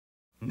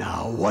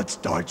Now, what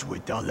starts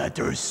with the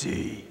letter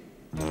C?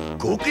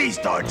 Cookie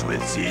starts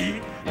with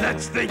C.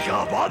 Let's think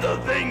of other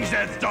things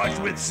that starts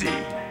with C.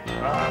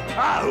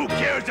 Who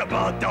cares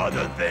about the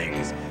other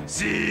things?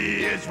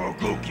 C is for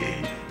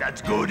cookie.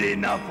 That's good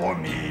enough for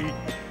me.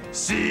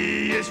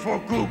 C is for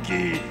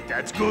cookie.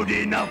 That's good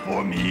enough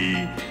for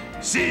me.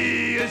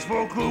 C is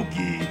for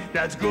cookie.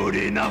 That's good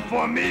enough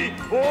for me.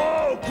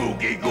 Oh,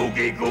 cookie,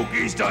 cookie,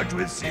 cookie starts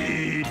with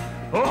C.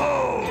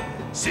 Oh,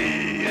 C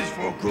is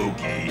for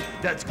cookie.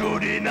 That's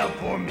good enough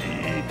for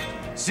me.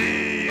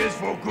 C is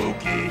for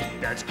cookie.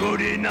 That's good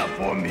enough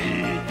for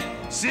me.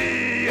 C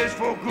is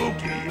for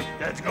cookie.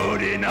 That's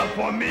good enough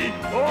for me.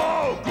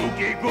 Oh,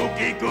 cookie,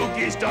 cookie,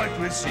 cookie starts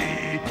with C.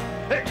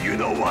 Hey, you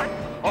know what?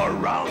 A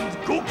round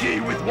cookie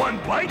with one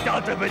bite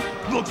out of it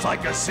looks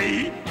like a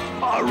C.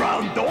 A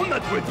round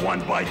donut with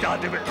one bite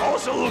out of it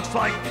also looks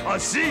like a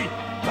C.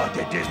 But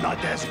it is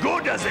not as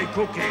good as a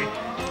cookie.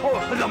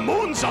 Oh, the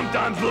moon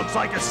sometimes looks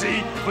like a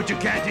C, but you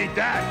can't eat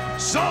that.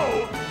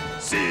 So,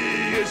 C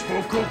is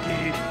for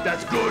cookie,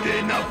 that's good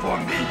enough for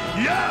me.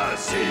 Yeah,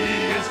 C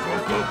is for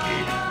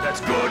cookie, that's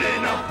good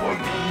enough for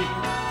me.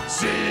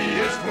 C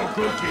is for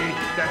cookie,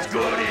 that's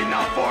good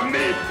enough for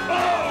me.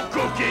 Oh,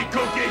 cookie,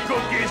 cookie,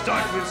 cookie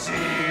starts with C.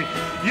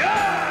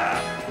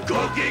 Yeah!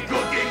 Cookie,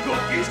 cookie,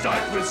 cookie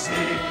starts with C.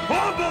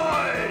 Oh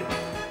boy!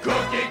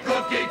 Cookie,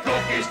 cookie,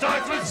 cookie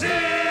starts with C.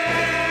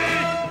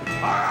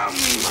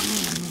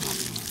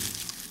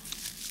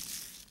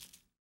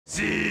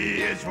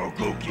 C is for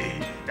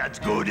cookie, that's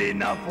good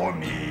enough for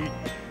me.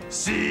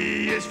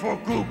 C is for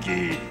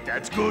cookie,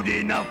 that's good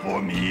enough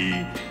for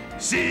me.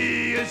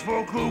 C is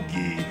for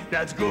cookie,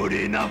 that's good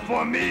enough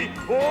for me.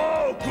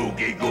 Oh,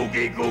 cookie,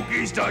 cookie,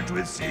 cookie starts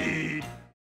with C.